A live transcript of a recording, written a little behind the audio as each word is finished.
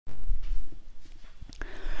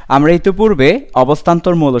আমরা ইতিপূর্বে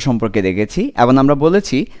অবস্থান্তর মৌল সম্পর্কে দেখেছি এবং আমরা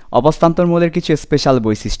বলেছি অবস্থান্তর মৌলের কিছু স্পেশাল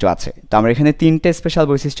বৈশিষ্ট্য আছে। তো আমরা এখানে তিনটে স্পেশাল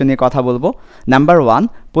বৈশিষ্ট্য নিয়ে কথা বলবো। নাম্বার 1,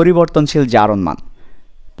 পরিবর্তনশীল জারণ মান।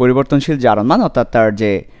 পরিবর্তনশীল জারণ মান অর্থাৎ তার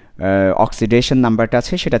যে অক্সিডেশন নাম্বারটা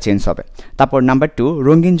আছে সেটা চেঞ্জ হবে। তারপর নাম্বার 2,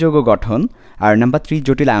 রঙিন যৌগ গঠন। আর নাম্বার 3,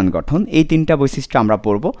 জটিল আয়ন গঠন। এই তিনটা বৈশিষ্ট্য আমরা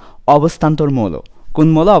পড়ব অবস্থান্তর মৌল। কোন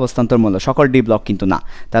মৌল? অবস্থান্তর মৌল। সকল ডি ব্লক কিন্তু না।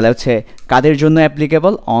 তাহলে হচ্ছে কাদের জন্য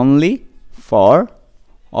অ্যাপ্লিকেবল? অনলি ফর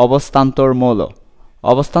অবস্থান্তর মৌল।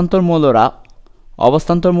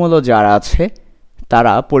 অবস্থান্তর মৌল যারা আছে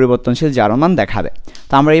তারা পরিবর্তনশীল জারণ মান দেখাবে।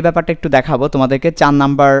 তো আমরা এই ব্যাপারটা একটু দেখাবো তোমাদেরকে 4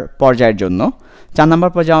 নাম্বার পর্যায়ের জন্য। 4 নাম্বার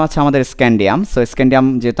পর্যায়ে আছে আমাদের স্ক্যান্ডিয়াম। সো স্ক্যান্ডিয়াম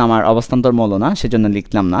যেহেতু আমার অবস্থান্তর মৌল না সেজন্য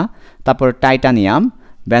লিখলাম না। তারপর titanium,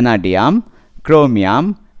 vanadium, chromium,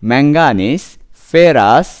 manganese,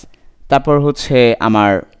 ferrous. তারপর হচ্ছে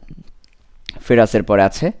আমার ফেরাসের পরে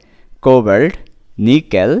আছে কোবাল্ট,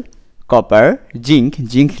 নিকেল, কপার,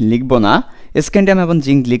 জিঙ্ক লিখবো না। স্ক্যান্ডিয়াম এবং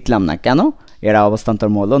জিঙ্ক লিখলাম না কেন? এরা অবস্থান্তর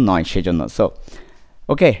মৌল নয় সেজন্য। সো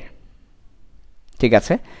ওকে, ঠিক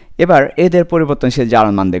আছে। এবার এদের পরিবর্তনশীল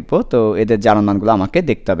জারণ মান দেখব। তো এদের জারণ মানগুলো আমাকে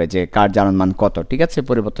দেখতে হবে যে কার জারণ মান কত। ঠিক আছে,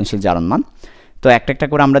 পরিবর্তনশীল জারণ মান। তো একটা একটা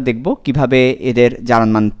করে আমরা দেখব কিভাবে এদের জারণ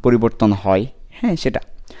মান পরিবর্তন হয়, হ্যাঁ সেটা।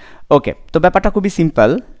 ওকে, তো ব্যাপারটা খুবই সিম্পল।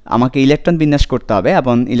 আমাকে ইলেকট্রন বিন্যাস করতে হবে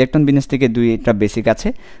এবং ইলেকট্রন বিন্যাস থেকে দুইটা বেসিক আছে,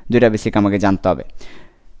 দুইটা বেসিক আমাকে জানতে হবে।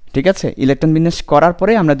 ঠিক আছে, ইলেকট্রন বিন্যাস করার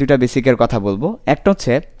পরে আমরা দুইটা বেসিকের কথা বলবো। একটা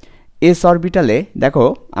হচ্ছে এস অরবিটালে। দেখো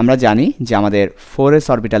আমরা জানি যে আমাদের 4s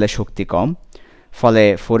অরবিটালে শক্তি কম, ফলে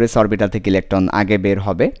 4s অরবিটাল থেকে ইলেকট্রন আগে বের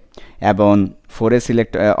হবে এবং 4s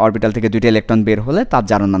অরবিটাল থেকে দুইটা ইলেকট্রন বের হলে তার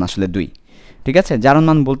জারণ মান আসলে 2। ঠিক আছে, জারণ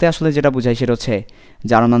মান বলতে আসলে যেটা বোঝায় সেটা হচ্ছে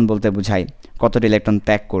জারণ মান বলতে বোঝায় কতটা ইলেকট্রন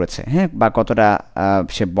ত্যাগ করেছে, হ্যাঁ, বা কতটা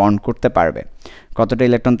সে বন্ড করতে পারবে, কতটা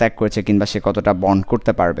ইলেকট্রন ত্যাগ করেছে কিংবা সে কতটা বন্ড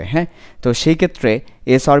করতে পারবে। হ্যাঁ, তো সেই ক্ষেত্রে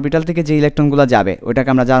এস অরবিটাল থেকে যে ইলেকট্রনগুলো যাবে ওইটাকে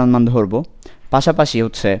আমরা জারণ মান ধরবো। পাশাপাশি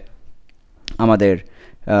হচ্ছে আমাদের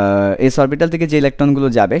এস অরবিটাল থেকে যে ইলেকট্রনগুলো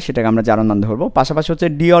যাবে সেটাকে আমরা জারণ মান ধরবো। পাশাপাশি হচ্ছে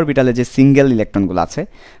ডি অরবিটালে যে সিঙ্গেল ইলেকট্রনগুলো আছে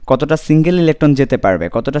কতটা সিঙ্গেল ইলেকট্রন যেতে পারবে,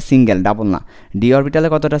 কতটা সিঙ্গেল, ডাবল না, ডি অরবিটালে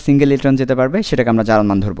কতটা সিঙ্গেল ইলেকট্রন যেতে পারবে সেটাকে আমরা জারণ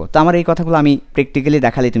মান ধরবো। তো আমার এই কথাগুলো আমি প্র্যাকটিক্যালি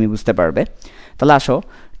দেখালেই তুমি বুঝতে পারবে। তাহলে আসো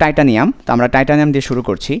টাইটানিয়াম। তো আমরা টাইটানিয়াম দিয়ে শুরু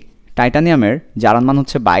করছি। টাইটানিয়ামের জারণ মান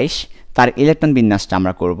হচ্ছে 22। তার ইলেকট্রন বিন্যাসটা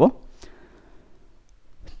আমরা করব।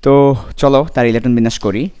 তো চলো তার ইলেকট্রন বিন্যাস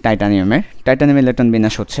করি। টাইটানিয়ামের ইলেকট্রন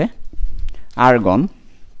বিন্যাস হচ্ছে আর্গন,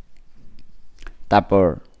 তারপর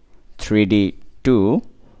 3d2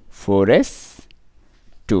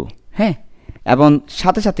 4s2। হ্যাঁ, এবং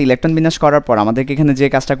সাথে সাথে ইলেকট্রন বিন্যাস করার পর আমাদেরকে এখানে যে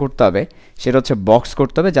কাজটা করতে হবে সেটা হচ্ছে বক্স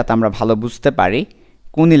করতে হবে, যাতে আমরা ভালো বুঝতে পারি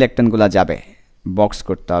কোন ইলেকট্রনগুলো যাবে। বক্স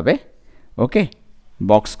করতে হবে। ওকে,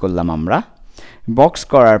 বক্স করলাম আমরা। বক্স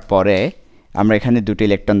করার পরে আমরা এখানে দুটো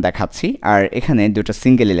ইলেকট্রন দেখাচ্ছি আর এখানে দুটো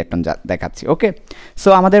সিঙ্গেল ইলেকট্রন দেখাচ্ছি। ওকে, সো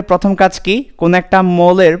আমাদের প্রথম কাজ কি? কোন একটা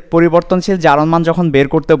মৌলের পরিবর্তনশীল জারণ মান যখন বের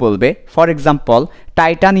করতে বলবে, ফর এক্সাম্পল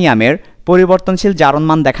টাইটানিয়ামের পরিবর্তনশীল জারণ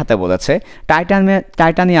মান দেখাতে বলেছে,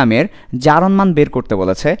 টাইটানিয়ামের জারণ মান বের করতে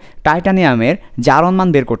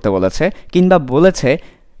বলেছে, কিংবা বলেছে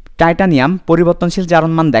টাইটানিয়াম পরিবর্তনশীল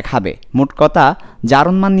জারণ মান দেখাবে। মোট কথা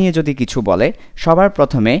জারণ মান নিয়ে যদি কিছু বলে সবার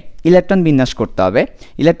প্রথমে ইলেকট্রন বিন্যাস করতে হবে।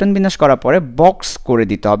 ইলেকট্রন বিন্যাস করার পরে বক্স করে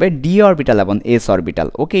দিতে হবে ডি অরবিটাল এবং এস অরবিটাল।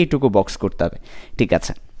 ওকে, এইটুকু বক্স করতে হবে। ঠিক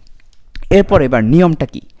আছে, এরপর এবার নিয়মটা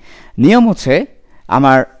কি? নিয়ম হচ্ছে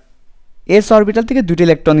আমার এস অরবিটাল থেকে দুটো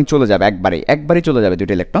ইলেকট্রনই চলে যাবে, একবারই চলে যাবে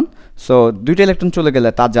দুটো ইলেকট্রন। সো দুটো ইলেকট্রন চলে গেলে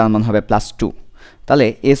তার জারণ মান হবে +2। তাহলে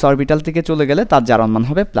এস অরবিটাল থেকে চলে গেলে তার জারণ মান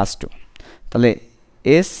হবে +2। তাহলে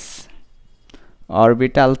এস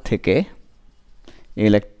অরবিটাল থেকে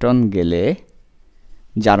ইলেকট্রন গেলে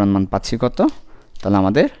জারণ মান পাচ্ছি কত? তাহলে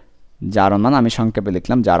আমাদের জারণ মান আমি সংক্ষেপে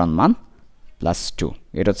লিখলাম জারণ মান +2।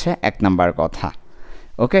 এটা হচ্ছে 1 নাম্বার কথা।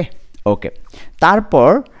 ওকে, তারপর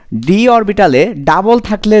ডি অরবিটালে ডাবল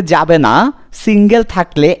থাকলে যাবে না, সিঙ্গেল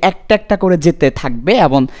থাকলে একটা একটা করে যেতে থাকবে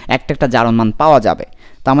এবং একটা একটা জারণ মান পাওয়া যাবে।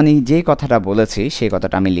 তার মানে যেই কথাটা বলেছি সেই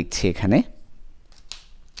কথাটা আমি লিখছি এখানে।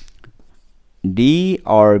 ডি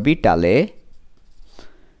অরবিটালে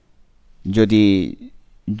যদি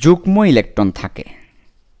যুগ্ম ইলেকট্রন থাকে,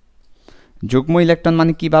 যুগ্ম ইলেকট্রন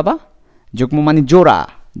মানে কি বাবা? যুগ্ম মানে জোড়া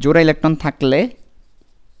ইলেকট্রন থাকলে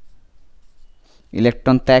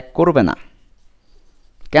ইলেকট্রন ত্যাগ করবে না।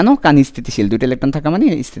 কেন? কারণ স্থিতিশীল, দুটো ইলেকট্রন থাকা মানে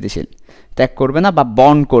স্থিতিশীল, ত্যাগ করবে না বা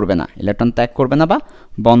বন্ড করবে না। ইলেকট্রন ত্যাগ করবে না বা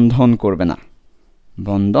বন্ধন করবে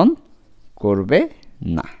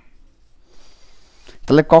না।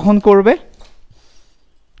 তাহলে কখন করবে?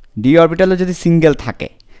 ডি অরবিটালে যদি সিঙ্গেল থাকে।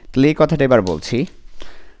 তাহলে এই কথাটা এবার বলছি।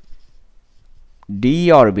 ডি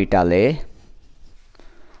অরবিটালে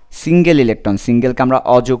সিঙ্গেল ইলেকট্রন, সিঙ্গেলকে আমরা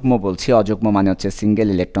অযুগ্ম বলছি, অযুগ্ম মানে হচ্ছে সিঙ্গেল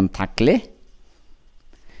ইলেকট্রন থাকলে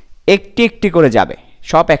একটি একটি করে যাবে,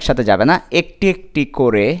 সব একসাথে যাবে না, একটি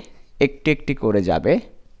একটি করে যাবে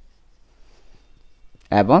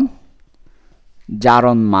এবং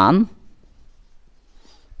জারণ মান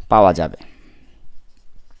পাওয়া যাবে।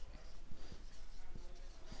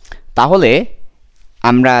 তাহলে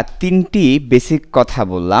আমরা তিনটি বেসিক কথা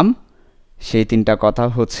বললাম। সেই তিনটা কথা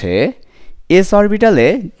হচ্ছে এস অরবিটালে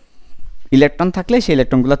ইলেকট্রন থাকলে সেই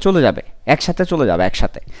ইলেকট্রনগুলো চলে যাবে, একসাথে চলে যাবে,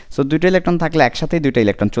 একসাথে। সো দুইটা ইলেকট্রন থাকলে একসাথেই দুইটা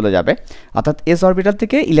ইলেকট্রন চলে যাবে, অর্থাৎ এস অরবিটাল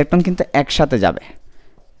থেকে ইলেকট্রন কিন্তু একসাথে যাবে,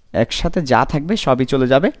 একসাথে যা থাকবে সবই চলে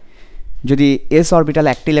যাবে। যদি এস অরবিটালে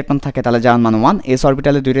একটা ইলেকট্রন থাকে তাহলে জারণ মান 1, এস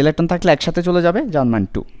অরবিটালে দুইটা ইলেকট্রন থাকলে একসাথে চলে যাবে, জারণ মান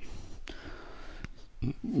 2।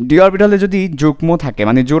 ডি অরবিটালে যদি যুগ্ম থাকে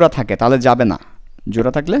মানে জোড়া থাকে তাহলে যাবে না,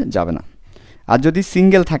 জোড়া থাকলে যাবে না। আর যদি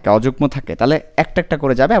সিঙ্গেল থাকে, অযুগ্ম থাকে, তাহলে একটা একটা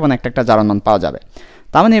করে যাবে এবং একটা একটা জারণ মান পাওয়া যাবে।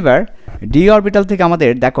 তার মানে এবার ডি অরবিটাল থেকে আমাদের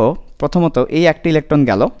দেখো প্রথমত এই একটা ইলেকট্রন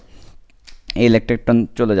গেল, এই ইলেকট্রন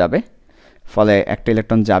চলে যাবে, ফলে একটা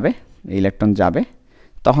ইলেকট্রন যাবে, এই ইলেকট্রন যাবে,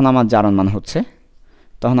 তখন আমার জারণ মান হচ্ছে,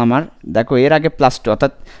 তখন আমার দেখো এর আগে +2,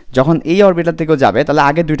 অর্থাৎ যখন এই অরবিটাল থেকেও যাবে তাহলে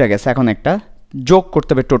আগে দুইটা গেছে, এখন একটা যোগ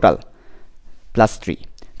করতে হবে, টোটাল +3।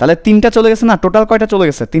 তাহলে তিনটা চলে গেছে না, টোটাল কয়টা চলে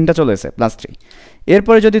গেছে? তিনটা চলে গেছে, +3।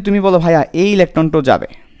 এরপরে যদি তুমি বলো ভাইয়া এই ইলেকট্রনটাও যাবে,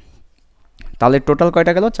 তাহলে টোটাল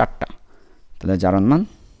কয়টা গেল? 4টা, তাহলে জারণ মান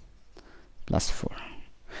 +4।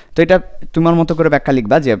 তো এটা তোমার মতো করে ব্যাখ্যা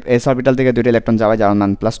লিখবা যে এস অরবিটাল থেকে দুইটা ইলেকট্রন যাওয়া, জারণ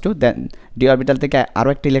মান +2, দেন ডি অরবিটাল থেকে আরও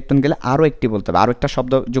একটা ইলেকট্রন গেলে আরও একটি বলতে হবে, আরও একটা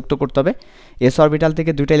শব্দ যুক্ত করতে হবে। এস অরবিটাল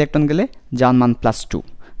থেকে দুইটা ইলেকট্রন গেলে জারণ মান +2,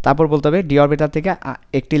 তারপর বলতে হবে ডি অরবিটাল থেকে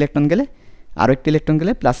একটি ইলেকট্রন গেলে, আরও একটি ইলেকট্রন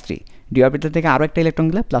গেলে +3, ডি অরবিটাল থেকে আরও একটা ইলেকট্রন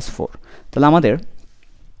গেলে +4। তাহলে আমাদের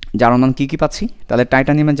জারণ মান কী কী পাচ্ছি? তাহলে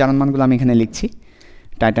টাইটানিয়ামের জারণ মানগুলো আমি এখানে লিখছি।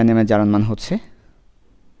 টাইটানিয়ামের জারণ মান হচ্ছে,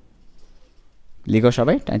 লিখো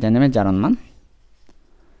সবাই, টাইটানিয়ামের জারণ মান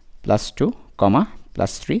 +2,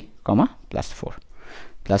 +3, +4,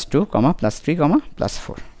 +2, +3,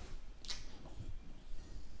 +4।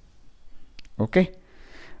 ওকে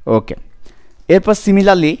ওকে। এরপর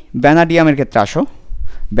সিমিলারলি ভ্যানাডিয়ামের ক্ষেত্রে আসো।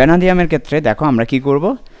 ভ্যানাডিয়ামের ক্ষেত্রে দেখো আমরা কি করব,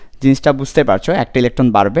 জিনিসটা বুঝতে পারছো, একটা ইলেকট্রন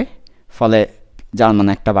বাড়বে, ফলে জারণ মান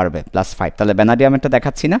একটা বাড়বে, +5। তাহলে ভ্যানাডিয়ামেরটা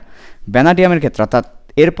দেখাচ্ছি না। ভ্যানাডিয়ামের ক্ষেত্রে অর্থাৎ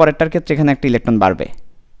এর পরেরটার ক্ষেত্রে এখানে একটা ইলেকট্রন বাড়বে,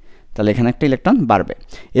 তাহলে এখানে একটা ইলেকট্রন বাড়বে।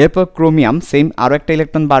 এরপর ক্রোমিয়াম, সেম আরও একটা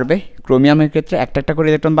ইলেকট্রন বাড়বে, ক্রোমিয়ামের ক্ষেত্রে একটা একটা করে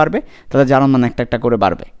ইলেকট্রন বাড়বে, তাহলে জারণ মান একটা একটা করে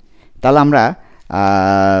বাড়বে। তাহলে আমরা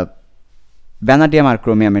ভ্যানাডিয়াম আর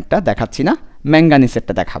ক্রোমিয়ামেরটা দেখাচ্ছি না,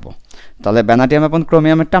 ম্যাঙ্গানিসেরটা দেখাবো। তাহলে ভ্যানাডিয়াম এবং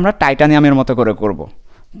ক্রোমিয়ামেরটা আমরা টাইটানিয়ামের মতো করে করব।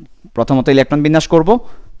 প্রথমত ইলেকট্রন বিন্যাস করব,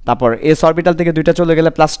 তারপর এস অরবিটাল থেকে দুইটা চলে গেলে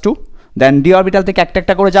 +2, দেন ডি অরবিটাল থেকে একটা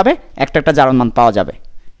একটা করে যাবে, একটা একটা জারণ মান পাওয়া যাবে।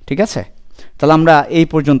 ঠিক আছে? তাহলে আমরা এই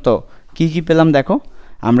পর্যন্ত কি কি পেলাম দেখো,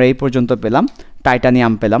 আমরা এই পর্যন্ত পেলাম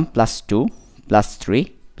টাইটানিয়াম পেলাম +2, +3,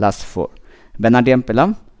 +4, ভ্যানাডিয়াম পেলাম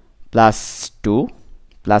 +2,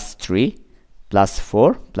 +3, +4,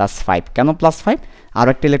 +5। কেন +5? আরও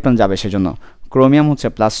একটা ইলেকট্রন যাবে সেজন্য। ক্রোমিয়াম হচ্ছে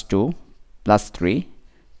 +2, +3,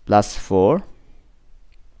 +4।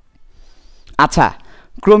 আচ্ছা,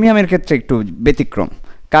 ক্রোমিয়ামের ক্ষেত্রে একটু ব্যতিক্রম,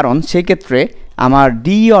 কারণ সেই ক্ষেত্রে আমার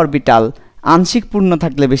ডি অরবিটাল আংশিক পূর্ণ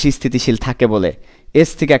থাকলে বেশি স্থিতিশীল থাকে বলে এস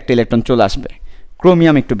থেকে একটা ইলেকট্রন চলে আসবে।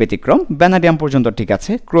 ক্রোমিয়াম একটু ব্যতিক্রম, ভ্যানাডিয়াম পর্যন্ত ঠিক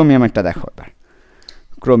আছে। ক্রোমিয়ামেরটা দেখো এবার,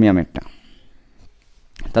 ক্রোমিয়ামেরটা,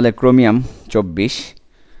 তাহলে ক্রোমিয়াম 24,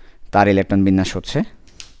 তার ইলেকট্রন বিন্যাস হচ্ছে।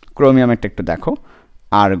 ক্রোমিয়ামেরটা একটু দেখো,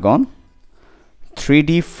 আর্গন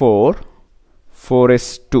 3d4,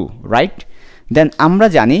 4s2, রাইট। দেন আমরা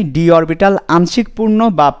জানি ডি অরবিটাল আংশিক পূর্ণ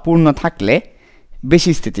বা পূর্ণ থাকলে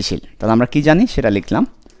বেশি স্থিতিশীল। তাহলে আমরা কি জানি সেটা লিখলাম,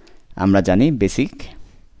 আমরা জানি বেসিক,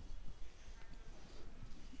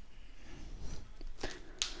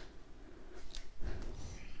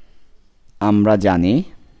 আমরা জানি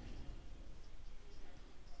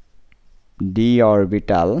ডি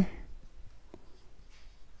অরবিটাল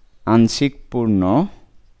আংশিক পূর্ণ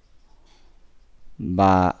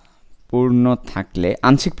বা পূর্ণ থাকলে,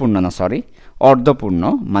 আংশিক পূর্ণ না সরি, অর্ধপূর্ণ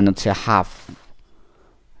মানে হচ্ছে হাফ,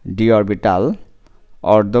 ডি অরবিটাল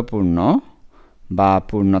অর্ধপূর্ণ বা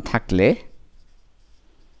পূর্ণ থাকলে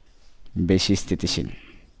বেশি স্থিতিশীল।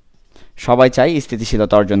 সবাই চাই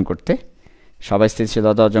স্থিতিশীলতা অর্জন করতে, সবাই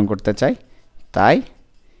স্থিতিশীলতা অর্জন করতে চায়, তাই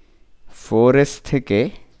 4s থেকে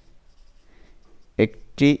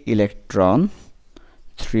একটি ইলেকট্রন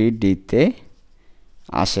 3d-তে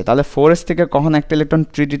আসে। তাহলে 4s থেকে কখন একটা ইলেকট্রন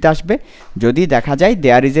 3d-তে আসবে? যদি দেখা যায়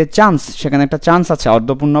দেয়ার ইজ এ চান্স, সেখানে একটা চান্স আছে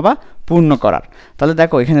অর্ধপূর্ণ বা পূর্ণ করার। তাহলে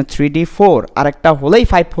দেখো এখানে 3d4 আর একটা হলেই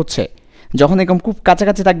 5 হচ্ছে, যখন এরকম খুব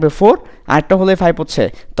কাছাকাছি থাকবে 4 আর একটা হলেই 5 হচ্ছে,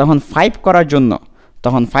 তখন 5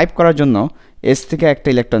 করার জন্য এস থেকে একটা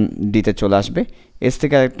ইলেকট্রন ডিতে চলে আসবে। এস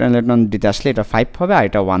থেকে একটা ইলেকট্রন ডিতে আসলে এটা 5 হবে আর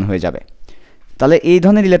এটা 1 হয়ে যাবে। তাহলে এই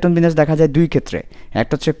ধরনের ইলেকট্রন বিন্যাস দেখা যায় দুই ক্ষেত্রে,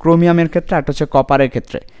 একটা হচ্ছে ক্রোমিয়ামের ক্ষেত্রে, একটা হচ্ছে কপারের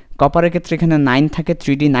ক্ষেত্রে। কপারের ক্ষেত্রে এখানে 9 থাকে,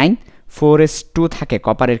 3d9, 4s2 থাকে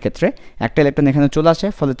কপারের ক্ষেত্রে, একটা ইলেকট্রন এখানে চলে আসে,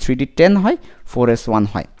 ফলে 3d10 হয়, 4s1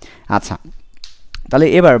 হয়। আচ্ছা, তাহলে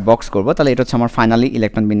এবার বক্স করব। তাহলে এটা হচ্ছে আমার ফাইনালি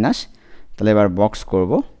ইলেকট্রন বিন্যাস। তাহলে এবার বক্স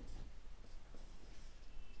করব।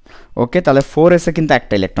 ওকে, তাহলে 4s এ কিন্তু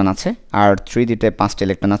একটা ইলেকট্রন আছে, আর 3d-তে 5টা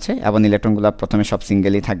ইলেকট্রন আছে, এবং ইলেকট্রনগুলো প্রথমে সব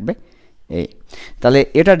সিঙ্গেলই থাকবে। এই তাহলে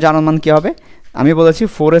এটার জারণ মান কী হবে? আমি বলেছি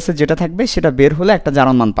 4s এ যেটা থাকবে সেটা বের হলে একটা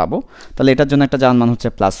জারণ মান পাবো। তাহলে এটার জন্য একটা জারণ মান হচ্ছে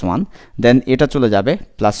 +1, দেন এটা চলে যাবে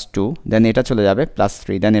 +2, দেন এটা চলে যাবে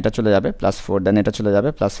 +3, দেন এটা চলে যাবে +4, দেন এটা চলে যাবে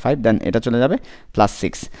 +5, দেন এটা চলে যাবে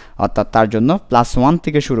 +6। অর্থাৎ তার জন্য +1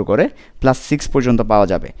 থেকে শুরু করে +6 পর্যন্ত পাওয়া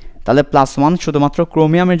যাবে। তাহলে +1 শুধুমাত্র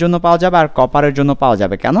ক্রোমিয়ামের জন্য পাওয়া যাবে আর কপারের জন্য পাওয়া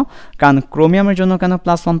যাবে। কেন? কারণ ক্রোমিয়ামের জন্য কেন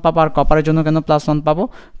 +1 পাবো আর কপারের জন্য কেন +1 পাবো?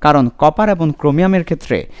 কারণ কপার এবং ক্রোমিয়ামের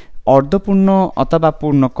ক্ষেত্রে অর্ধপূর্ণ অথবা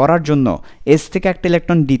পূর্ণ করার জন্য এস থেকে একটা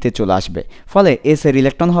ইলেকট্রন ডিতে চলে আসবে, ফলে এস এর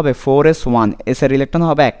ইলেকট্রন হবে 4s1, এস এর ইলেকট্রন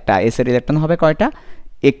হবে একটা, এস এর ইলেকট্রন হবে কয়টা?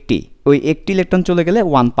 একটি। ওই একটি ইলেকট্রন চলে গেলে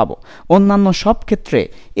 1 পাবো। অন্যান্য সব ক্ষেত্রে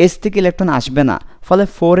এস থেকে ইলেকট্রন আসবে না, ফলে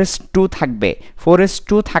 4s2 থাকবে। 4s2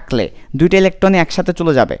 থাকলে দুইটা ইলেকট্রনই একসাথে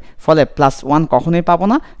চলে যাবে, ফলে +1 কখনোই পাবো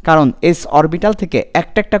না, কারণ এস অরবিটাল থেকে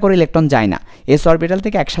একটা একটা করে ইলেকট্রন যায় না, এস অরবিটাল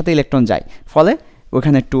থেকে একসাথে ইলেকট্রন যায়, ফলে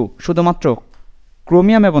ওখানে 2। শুধুমাত্র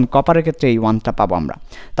ক্রোমিয়াম এবং কপারের ক্ষেত্রে এই 1টা পাবো আমরা।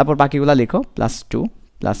 তারপর বাকিগুলো লিখো +2,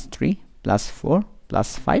 +3, +4,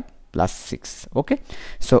 +5, +6। ওকে,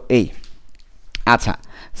 সো এই আচ্ছা,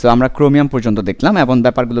 সো আমরা ক্রোমিয়াম পর্যন্ত দেখলাম এবং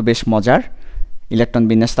ব্যাপারগুলো বেশ মজার। ইলেকট্রন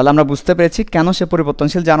বিন্যাস তাহলে আমরা বুঝতে পেরেছি কেন সে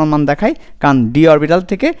পরিবর্তনশীল জারণ মান দেখায়, কারণ ডি অরবিটাল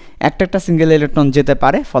থেকে একটা একটা সিঙ্গেল ইলেকট্রন যেতে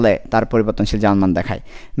পারে, ফলে তার পরিবর্তনশীল জারণ মান দেখায়।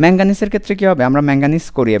 ম্যাঙ্গানিসের ক্ষেত্রে কী হবে? আমরা ম্যাঙ্গানিস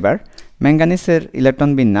করি এবার। ম্যাঙ্গানিসের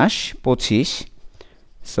ইলেকট্রন বিন্যাস 25,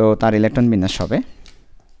 সো তার ইলেকট্রন বিন্যাস হবে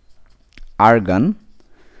আর্গন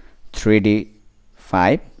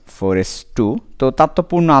 3d5 4s2। তো তার তো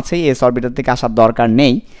পূর্ণ আছেই, এস অরবিটাল থেকে আসার দরকার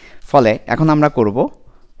নেই, ফলে এখন আমরা করব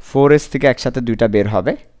 4s থেকে একসাথে দুইটা বের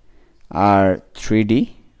হবে আর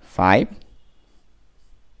 3d5।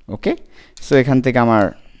 ওকে, সো এখান থেকে আমার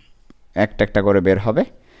একটা একটা করে বের হবে।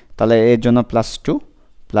 তাহলে এর জন্য +2,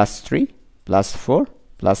 +3, +4,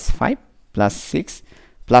 +5, +6,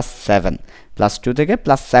 +7। +2 থেকে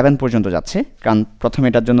 +7 পর্যন্ত যাচ্ছে, কারণ প্রথমে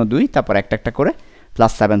এটার জন্য 2, তারপর একটা একটা করে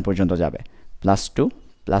 +7 পর্যন্ত যাবে। +2,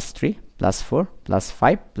 +3, +4,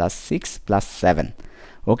 +5, +6, +7।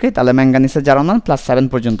 ওকে, তাহলে ম্যাঙ্গানিসের জারণ মান +7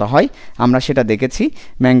 পর্যন্ত হয়। আমরা সেটা দেখেছি।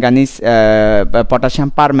 ম্যাঙ্গানিস পটাশিয়াম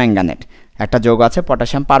পার ম্যাঙ্গানেট, একটা যৌগ আছে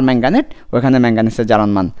পটাশিয়াম পার ম্যাঙ্গানেট, ওখানে ম্যাঙ্গানিসের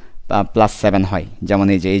জারণ মান +7 হয়। যেমন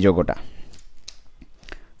এই যে এই যৌগটা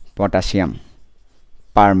পটাশিয়াম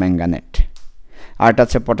পার ম্যাঙ্গানেট, আরটা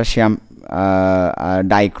হচ্ছে পটাশিয়াম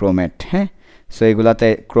ডাইক্রোমেট। হ্যাঁ, সো এগুলাতে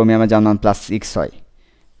ক্রোমিয়ামের জারণ মান +6 হয়,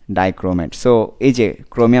 ডাইক্রোমেট। সো এই যে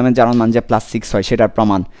ক্রোমিয়ামের জারণ মান যে +6 হয় সেটার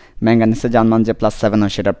প্রমাণ, ম্যাঙ্গানিসের জারণ মান যে +7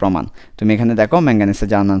 হয় সেটার প্রমাণ। তুমি এখানে দেখো ম্যাঙ্গানিসের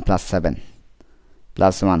জারণ মান +7,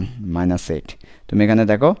 +1, -8। তুমি এখানে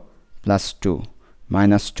দেখো +2,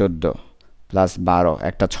 -14, +12,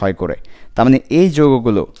 একটা 6 করে। তার মানে এই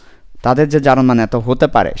যৌগগুলো তাদের যে জারণ মান এত হতে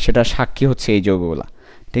পারে সেটা সাক্ষী হচ্ছে এই যৌগগুলো।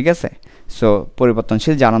 ঠিক আছে, সো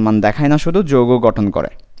পরিবর্তনশীল জারণ মান দেখায় না, শুধু যৌগ গঠন করে।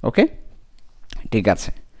 ওকে, ঠিক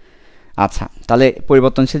আছে। আচ্ছা, তাহলে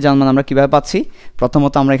পরিবর্তনশীল জারণ মান আমরা কীভাবে পাচ্ছি?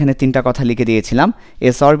 প্রথমত আমরা এখানে 3টা কথা লিখে দিয়েছিলাম।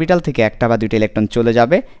 এস অরবিটাল থেকে একটা বা দুইটা ইলেকট্রন চলে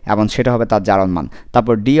যাবে এবং সেটা হবে তার জারণ মান।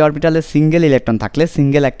 তারপর ডি অরবিটালে সিঙ্গেল ইলেকট্রন থাকলে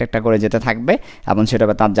সিঙ্গেল একটা একটা করে যেতে থাকবে এবং সেটা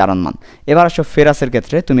হবে তার জারণ মান। এবার আসো ফেরাসের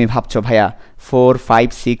ক্ষেত্রে। তুমি ভাবছো ভাইয়া 4, 5,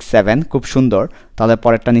 6, 7 খুব সুন্দর, তাহলে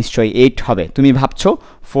পরেরটা নিশ্চয়ই 8 হবে। তুমি ভাবছো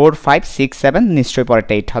 4, 5, 6, 7 নিশ্চয়ই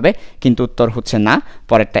পরেরটা 8 হবে, কিন্তু উত্তর হচ্ছে না,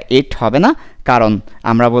 পরেরটা 8 হবে না। কারণ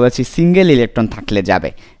আমরা বলেছি সিঙ্গেল ইলেকট্রন থাকলে যাবে,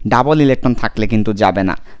 ডাবল ইলেকট্রন থাকলে কিন্তু যাবে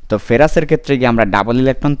না। তো ফেরাসের ক্ষেত্রে গিয়ে আমরা ডাবল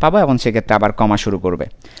ইলেকট্রন পাবো এবং সেক্ষেত্রে আবার কমা শুরু করবে।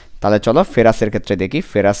 তাহলে চলো ফেরাসের ক্ষেত্রে দেখি।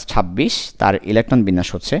 ফেরাস 26, তার ইলেকট্রন বিন্যাস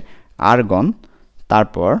হচ্ছে আর্গন,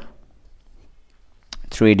 তারপর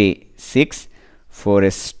 3d6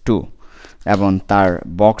 4s2, এবং তার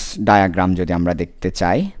বক্স ডায়াগ্রাম যদি আমরা দেখতে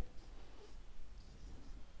চাই,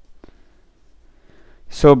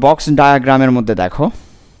 সো বক্স ডায়াগ্রামের মধ্যে দেখো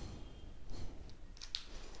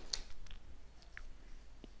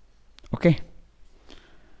ওকে,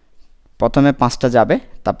 প্রথমে 5টা যাবে,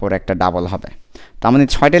 তারপর একটা ডাবল হবে। তার মানে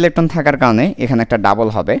 6টা ইলেকট্রন থাকার কারণে এখানে একটা ডাবল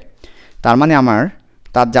হবে। তার মানে আমার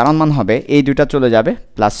তার জারণ মান হবে এই দুইটা চলে যাবে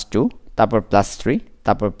 +2, তারপর +3,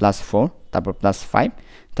 তারপর +4, তারপর +5,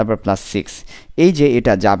 তারপর +6। এই যে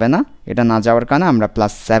এটা যাবে না, এটা না যাওয়ার কারণে আমরা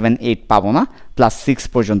 +7, 8 পাবো না, +6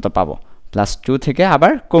 পর্যন্ত পাবো। +2 থেকে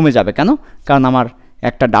আবার কমে যাবে, কেন? কারণ আমার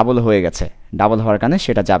একটা ডাবল হয়ে গেছে, ডাবল হওয়ার কারণে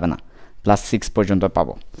সেটা যাবে না, +6 পর্যন্ত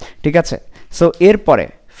পাবো। ঠিক আছে, সো এরপরে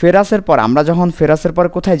ফেরাসের পর আমরা যখন ফেরাসের পরে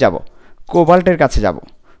কোথায় যাব, কোবাল্টের কাছে যাব।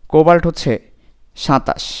 কোবাল্ট হচ্ছে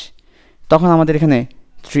 27, তখন আমাদের এখানে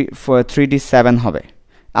 3d7 হবে,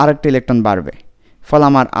 আর একটা ইলেকট্রন বাড়বে, ফলে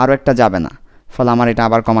আমার আরও একটা যাবে না, ফলে আমার এটা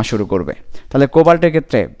আবার কমা শুরু করবে। তাহলে কোবাল্টের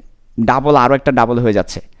ক্ষেত্রে ডাবল, আরও একটা ডাবল হয়ে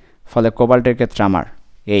যাচ্ছে, ফলে কোবাল্টের ক্ষেত্রে আমার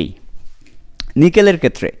এই। নিকেলের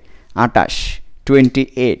ক্ষেত্রে 28,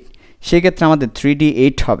 28, সেই ক্ষেত্রে আমাদের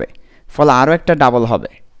 3d8 হবে, ফলে আরও একটা ডাবল হবে,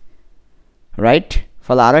 রাইট,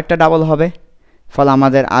 ফলে আরও একটা ডাবল হবে, ফলে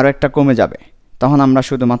আমাদের আরও একটা কমে যাবে, তখন আমরা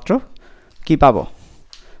শুধুমাত্র কি পাবো,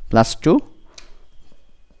 +2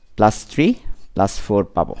 +3 +4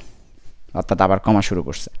 পাবো, অর্থাৎ আবার কমা শুরু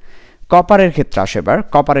করছে। কপারের ক্ষেত্রে আসে এবার,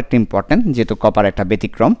 কপারেরটা ইম্পর্টেন্ট, যেহেতু কপার একটা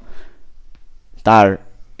ব্যতিক্রম, তার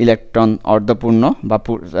ইলেকট্রন অর্ধপূর্ণ বা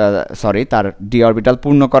তার ডি অরবিটাল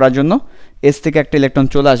পূর্ণ করার জন্য এস থেকে একটা ইলেকট্রন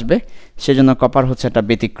চলে আসবে, সেজন্য কপার হচ্ছে একটা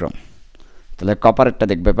ব্যতিক্রম। তাহলে কপারেরটা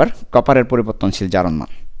দেখবে এবার, কপারের পরিবর্তনশীল জারণ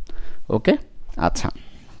মান। ওকে, আচ্ছা,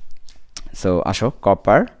 সো আসো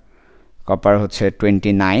কপার হচ্ছে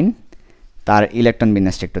 29, তার ইলেকট্রন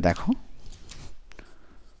বিন্যাসটা একটু দেখো,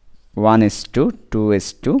 1s2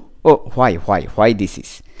 2s2। O why this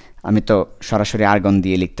is, আমি তো সরাসরি আর্গন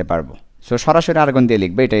দিয়ে লিখতে পারবো, সো সরাসরি আর্গন দিয়ে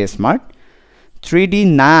লিখবে, এটাই স্মার্ট।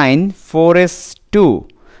 3d9 4s2,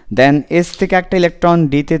 দেন এস থেকে একটা ইলেকট্রন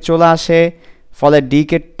ডিতে চলে আসে, ফলে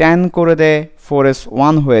ডিকে 10 করে দেয়,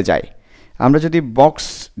 4s1 হয়ে যায়। আমরা যদি বক্স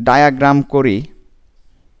ডায়াগ্রাম করি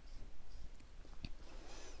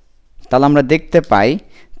তাহলে আমরা দেখতে পাই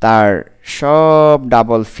তার সব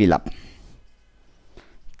ডাবল ফিল আপ,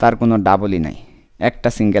 তার কোনো ডাবলই নাই, একটা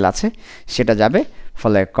সিঙ্গেল আছে, সেটা যাবে,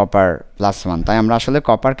 ফলে কপার +1। তাই আমরা আসলে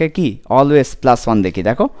কপারকে কি অলওয়েজ +1 দেখি।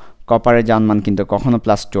 দেখো কপারের জার্মান কিন্তু কখনো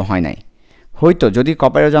 +2 হয় নাই, হয়তো যদি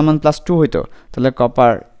কপারের জার্মান +2 হইতো তাহলে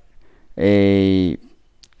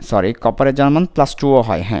কপারের জার্মান +2ও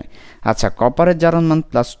হয়, হ্যাঁ আচ্ছা, কপারের জার্মান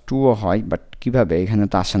 +2ও হয়, বাট কিভাবে, এখানে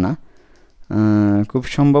তো আসে না, খুব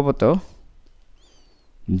সম্ভবত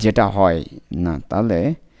যেটা হয় না, তাহলে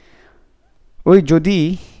ওই যদি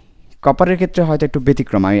কপারের ক্ষেত্রে হয়তো একটু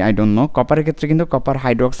ব্যতিক্রম, আই ডোন্ট নো। কপারের ক্ষেত্রে কিন্তু কপার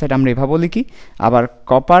হাইড্রোক্সাইড আমরা এভাবেও লিখি, আবার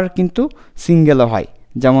কপার কিন্তু সিঙ্গেলও হয়,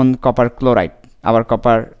 যেমন কপার ক্লোরাইড, আবার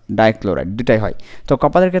কপার ডাইক্লোরাইড, দুটাই হয়। তো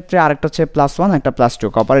কপারের ক্ষেত্রে আরেকটা হচ্ছে +1 একটা +2,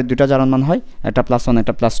 কপারের দুটা জারণ মান হয়, একটা +1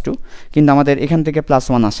 একটা +2, কিন্তু আমাদের এখান থেকে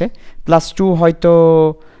 +1 আসে, +2 হয়তো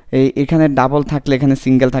এখানে ডাবল থাকলে, এখানে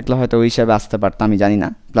সিঙ্গেল থাকলে হয়তো ওই হিসাবে আসতে পারতো, আমি জানি না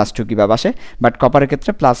 +2 কীভাবে আসে, বাট কপারের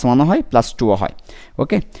ক্ষেত্রে +1ও হয় +2ও হয়।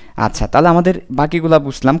 ওকে, আচ্ছা, তাহলে আমাদের বাকিগুলো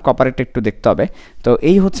বুঝলাম, কপারেরটা একটু দেখতে হবে। তো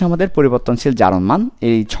এই হচ্ছে আমাদের পরিবর্তনশীল জারণ মান।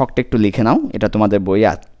 এই ছকটা একটু লিখে নাও, এটা তোমাদের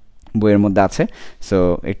বইয়ের মধ্যে আছে, সো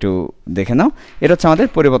একটু দেখে নাও। এটা হচ্ছে আমাদের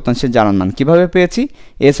পরিবর্তনশীল জারণ মান। কীভাবে পেয়েছি,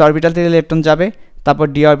 এস অরবিটাল থেকে ইলেকট্রন যাবে, তারপর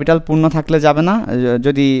ডি অরবিটাল পূর্ণ থাকলে যাবে না,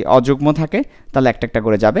 যদি অযুগ্ম থাকে তাহলে একটা একটা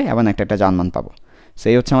করে যাবে এবং একটা একটা জারণ মান পাবো। সো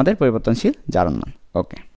এই হচ্ছে আমাদের পরিবর্তনশীল জারণ মান। ওকে।